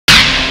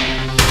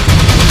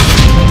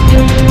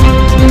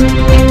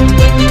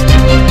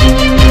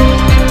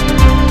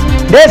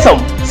தேசம்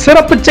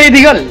சிறப்பு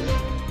செய்திகள்.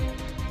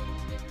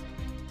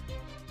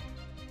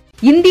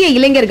 இந்திய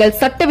இளைஞர்கள்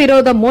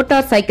சட்டவிரோத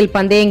மோட்டார் சைக்கிள்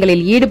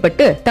பந்தயங்களில்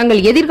ஈடுபட்டு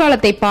தங்கள்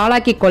எதிர்காலத்தை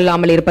பாழாக்கிக்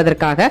கொள்ளாமல்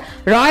இருப்பதற்காக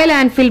ராயல்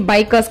என்ஃபீல்ட்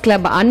பைக்கர்ஸ்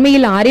கிளப்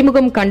அண்மையில்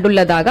அறிமுகம்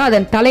கண்டுள்ளதாக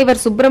அதன்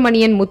தலைவர்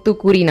சுப்பிரமணியன் முத்து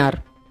கூறினார்.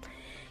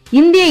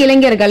 இந்திய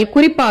இளைஞர்கள்,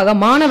 குறிப்பாக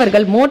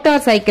மாணவர்கள்,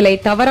 மோட்டார் சைக்கிளை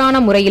தவறான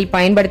முறையில்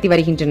பயன்படுத்தி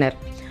வருகின்றனர்.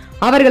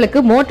 அவர்களுக்கு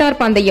மோட்டார்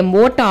பந்தயம்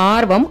ஓட்ட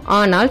ஆர்வம்,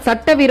 ஆனால்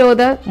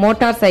சட்டவிரோத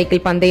மோட்டார்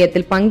சைக்கிள்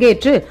பந்தயத்தில்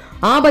பங்கேற்று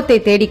ஆபத்தை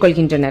தேடிக்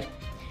கொள்கின்றனர்.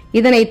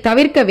 இதனை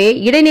தவிர்க்கவே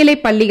இடைநிலை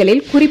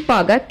பள்ளிகளில்,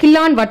 குறிப்பாக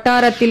கில்லான்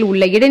வட்டாரத்தில்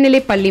உள்ள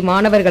இடைநிலை பள்ளி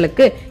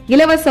மாணவர்களுக்கு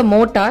இலவச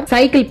மோட்டார்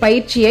சைக்கிள்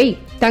பயிற்சியை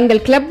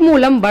தங்கள் கிளப்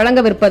மூலம்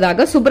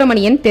வழங்கவிருப்பதாக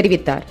சுப்பிரமணியன்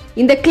தெரிவித்தார்.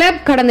 இந்த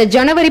கிளப் கடந்த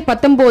ஜனவரி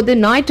 19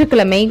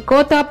 ஞாயிற்றுக்கிழமை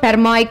கோத்தா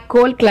பெர்மாய்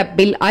கோல்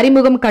கிளப்பில்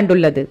அறிமுகம்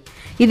கண்டுள்ளது.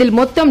 இதில்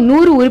மொத்தம்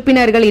 100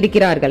 உறுப்பினர்கள்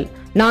இருக்கிறார்கள்.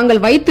 நாங்கள்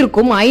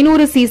வைத்திருக்கும்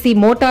 500 சிசி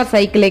மோட்டார்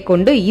சைக்கிளை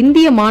கொண்டு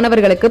இந்திய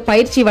மாணவர்களுக்கு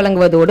பயிற்சி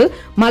வழங்குவதோடு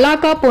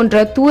மலாக்கா போன்ற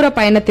தூர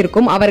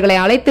பயணத்திற்கும் அவர்களை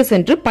அழைத்து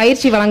சென்று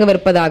பயிற்சி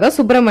வழங்கவிருப்பதாக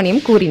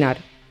சுப்பிரமணியம் கூறினார்.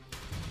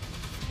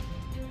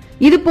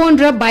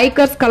 இதுபோன்ற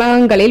பைக்கர்ஸ்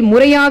கழகங்களில்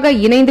முறையாக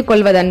இணைந்து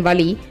கொள்வதன்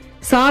வழி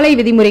சாலை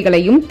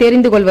விதிமுறைகளையும்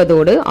தெரிந்து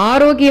கொள்வதோடு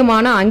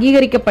ஆரோக்கியமான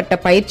அங்கீகரிக்கப்பட்ட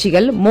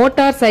பயிற்சிகள்,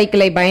 மோட்டார்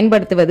சைக்கிளை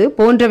பயன்படுத்துவது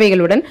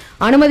போன்றவைகளுடன்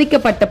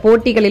அனுமதிக்கப்பட்ட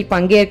போட்டிகளில்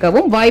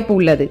பங்கேற்கவும் வாய்ப்பு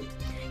உள்ளது.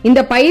 இந்த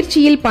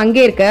பயிற்சியில்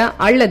பங்கேற்க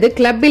அல்லது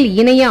கிளப்பில்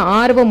இணைய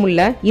ஆர்வம் உள்ள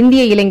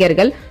இந்திய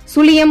இளைஞர்கள்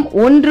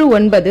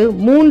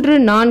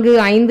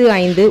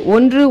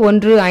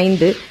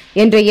 01934551115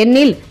 என்ற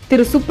எண்ணில்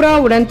திரு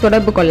சுப்ராவுடன்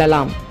தொடர்பு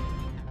கொள்ளலாம்.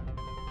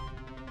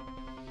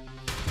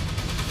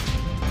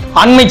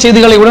 அண்மை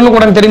செய்திகளை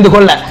உடனுக்குடன் தெரிந்து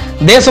கொள்ள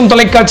தேசம்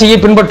தொலைக்காட்சியை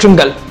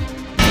பின்பற்றுங்கள்.